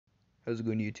How's it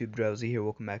going, YouTube? Drowsy here.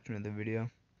 Welcome back to another video.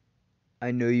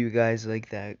 I know you guys like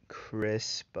that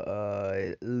crisp,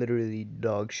 literally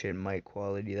dog shit mic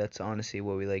quality. That's honestly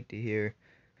what we like to hear.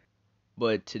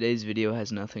 But today's video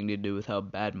has nothing to do with how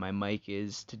bad my mic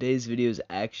is. Today's video is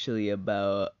actually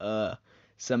about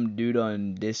some dude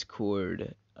on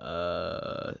Discord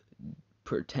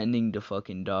pretending to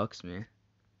fucking dox me.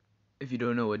 If you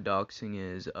don't know what doxing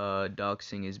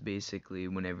is basically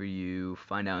whenever you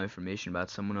find out information about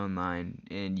someone online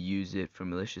and use it for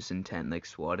malicious intent, like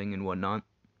swatting and whatnot.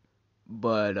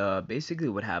 But basically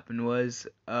what happened was,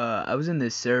 I was in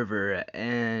this server,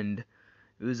 and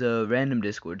it was a random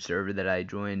Discord server that I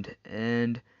joined,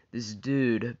 and this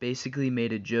dude basically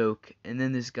made a joke, and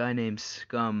then this guy named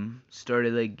Scum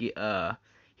started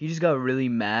he just got really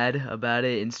mad about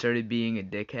it and started being a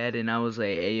dickhead, and I was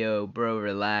like, hey yo bro,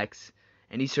 relax.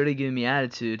 And he started giving me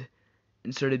attitude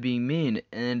and started being mean,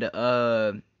 and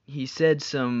he said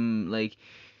some,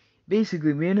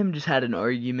 basically me and him just had an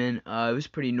argument. It was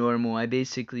pretty normal. I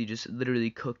basically just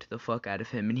literally cooked the fuck out of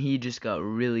him, and he just got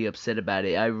really upset about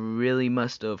it.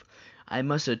 I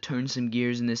must have turned some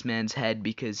gears in this man's head,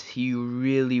 because he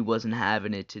really wasn't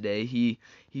having it today. He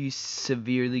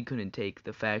severely couldn't take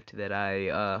the fact that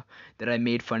I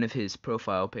made fun of his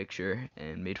profile picture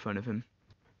and made fun of him.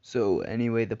 So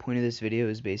anyway, the point of this video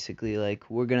is basically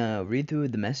we're gonna read through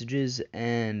the messages,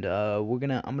 and I'm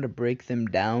gonna break them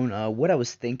down, what I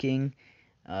was thinking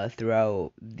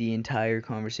throughout the entire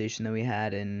conversation that we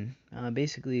had, and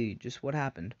basically just what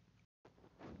happened.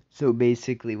 So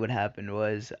basically what happened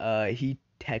was, he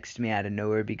texted me out of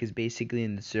nowhere, because basically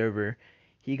in the server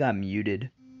he got muted,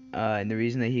 and the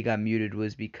reason that he got muted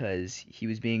was because he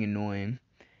was being annoying.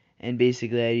 And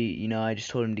basically, I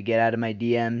just told him to get out of my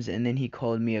DMs, and then he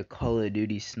called me a Call of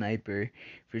Duty sniper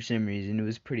for some reason. It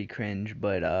was pretty cringe,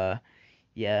 but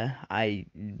yeah,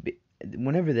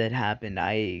 whenever that happened,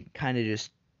 I kind of just,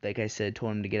 like I said,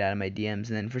 told him to get out of my DMs,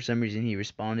 and then for some reason he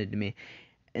responded to me,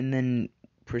 and then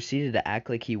proceeded to act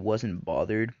like he wasn't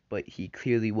bothered, but he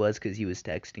clearly was, because he was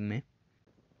texting me.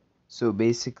 So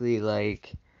basically,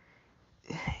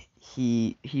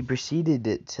 he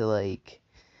proceeded to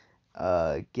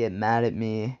get mad at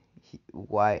me.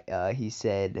 He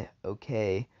said,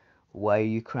 okay, why are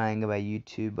you crying about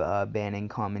YouTube banning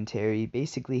commentary?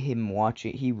 Basically him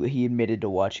watching, he admitted to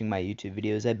watching my YouTube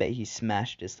videos. I bet he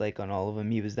smashed dislike on all of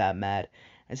them. He was that mad.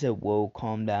 I said, whoa,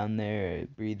 calm down there,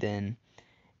 breathe in.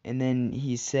 And then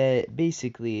he said,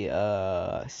 basically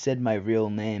said my real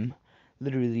name.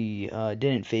 Literally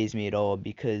didn't faze me at all,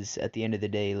 because at the end of the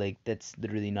day, that's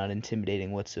literally not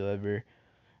intimidating whatsoever.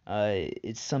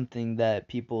 It's something that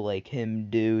people like him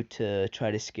do to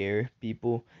try to scare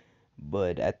people,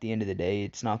 but at the end of the day,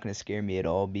 it's not going to scare me at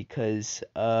all, because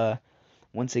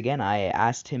once again, I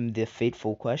asked him the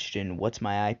fateful question, what's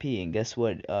my IP? And guess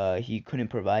what? He couldn't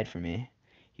provide for me.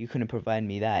 He couldn't provide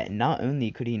me that. And not only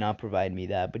could he not provide me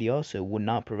that, but he also would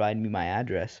not provide me my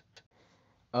address.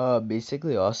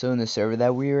 Basically also in the server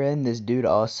that we were in, this dude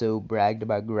also bragged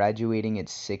about graduating at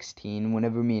 16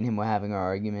 whenever me and him were having our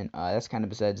argument. That's kind of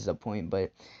besides the point,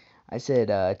 but I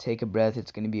said, take a breath,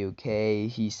 it's gonna be okay.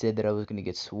 He said that I was gonna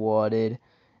get swatted,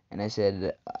 and I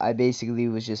said, I basically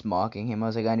was just mocking him. I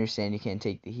was like, I understand you can't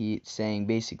take the heat, saying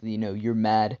basically, you're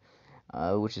mad,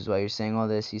 which is why you're saying all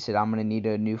this. He said, I'm gonna need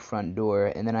a new front door,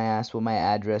 and then I asked what my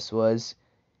address was,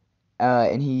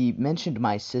 and he mentioned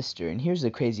my sister, and here's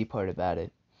the crazy part about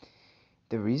it.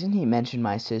 The reason he mentioned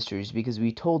my sister is because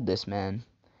we told this man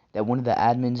that one of the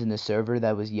admins in the server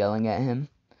that was yelling at him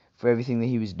for everything that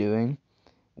he was doing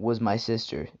was my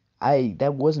sister.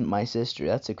 That wasn't my sister.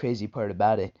 That's the crazy part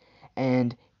about it.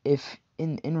 And if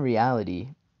in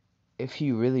reality, if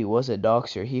he really was a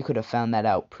doxer, he could have found that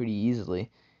out pretty easily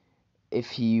if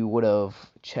he would have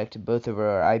checked both of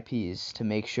our IPs to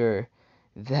make sure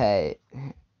that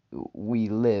we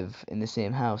live in the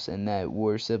same house and that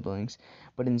we're siblings.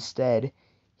 But instead,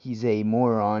 he's a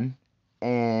moron,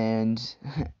 and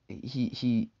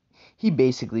he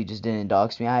basically just didn't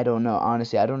dox me. I don't know,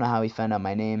 honestly, I don't know how he found out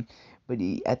my name, but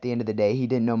at the end of the day, he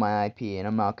didn't know my IP, and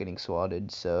I'm not getting swatted,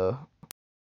 so.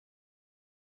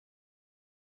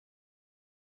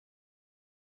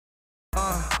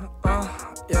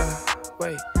 Yeah,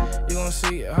 wait, you gonna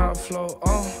see how I flow,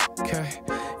 okay.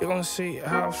 You gonna see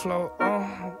how I flow,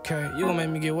 okay. You gonna make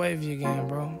me get wavy again,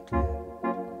 bro.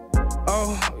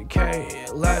 Okay,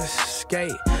 let's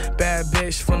skate. Bad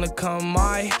bitch finna come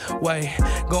my way.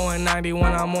 Going 90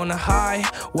 when I'm on the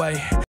highway.